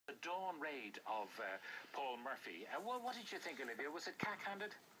dawn raid of Paul Murphy. What did you think, Olivia? Was it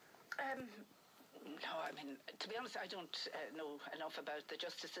cack-handed? No, I mean, to be honest, I don't know enough about the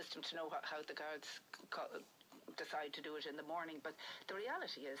justice system to know how the guards decide to do it in the morning. But the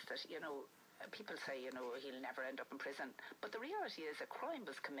reality is that, people say, he'll never end up in prison. But the reality is a crime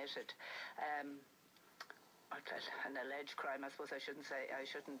was committed. An alleged crime, I suppose I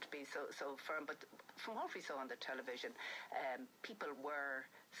shouldn't be so firm, but from what we saw on the television, people were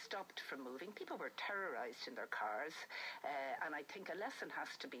stopped from moving, people were terrorised in their cars, and I think a lesson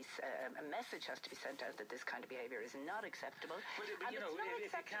has to be, a message has to be sent out that this kind of behaviour is not acceptable. But if you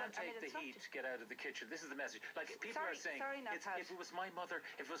can't take the heat, get out of the kitchen. This is the message. Like, people are saying, if it was my mother,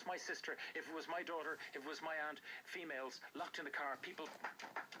 if it was my sister, if it was my daughter, if it was my aunt, females locked in the car, people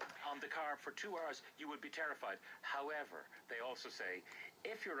on the car for 2 hours, you would be terrified. However, they also say,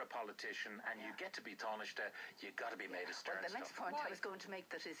 if you're a politician and you get to be tarnished, you've got to be made of stern stuff. The next point I was going to make,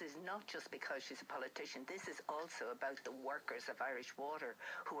 that this is not just because she's a politician. This is also about the workers of Irish Water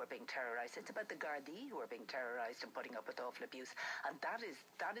who are being terrorised. It's about the Gardaí who are being terrorised and putting up with awful abuse. And that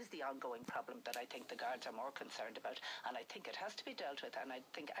is the ongoing problem that I think the guards are more concerned about. And I think it has to be dealt with. And I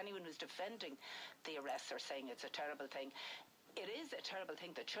think anyone who's defending the arrests or saying it's a terrible thing, it is a terrible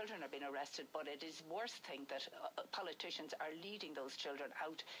thing that children are being arrested, but it is worse thing that politicians are leading those children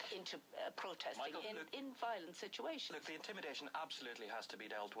out into protesting in violent situations. Look, the intimidation absolutely has to be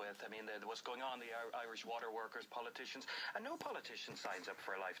dealt with. I mean, what's going on, the Irish water workers, politicians, and no politician signs up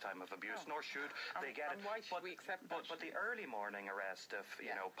for a lifetime of abuse, nor should they get it. And why should we accept that? But the early morning arrest of,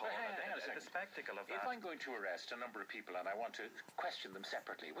 Paul, the spectacle of that. If I'm going to arrest a number of people and I want to question them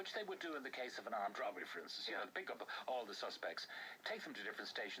separately, which they would do in the case of an armed robbery, for instance, pick up all the suspects, take them to different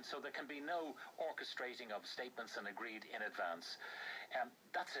stations so there can be no orchestrating of statements and agreed in advance.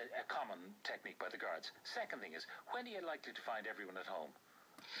 That's a common technique by the guards. Second thing is, when are you likely to find everyone at home?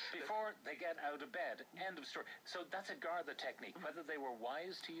 Before they get out of bed. End of story. So that's a Garda technique. Whether they were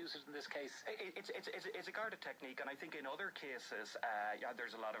wise to use it in this case, it's a Garda technique, and I think in other cases,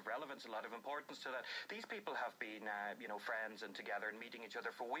 there's a lot of relevance, a lot of importance to that. These people have been, friends and together and meeting each other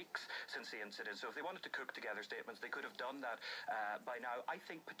for weeks since the incident. So if they wanted to cook together statements, they could have done that by now. I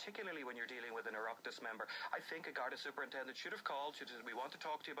think, particularly when you're dealing with an Oireachtas member, I think a Garda superintendent should have called. Should have said, we want to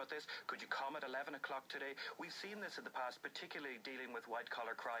talk to you about this. Could you come at 11 o'clock today? We've seen this in the past, particularly dealing with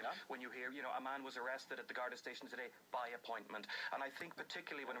white-collar crime. When you hear, a man was arrested at the Garda station today by appointment. And I think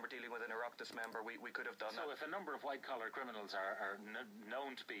particularly when we're dealing with an Oireachtas member, we could have done that. So if a number of white-collar criminals are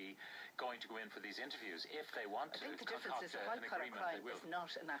known to be going to go in for these interviews, if they want to, I think the difference is a white-collar crime is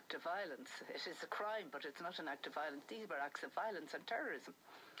not an act of violence. It is a crime, but it's not an act of violence. These were acts of violence and terrorism.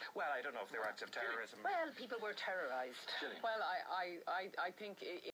 Well, I don't know if they were acts of terrorism. Well, people were terrorised. Well, I think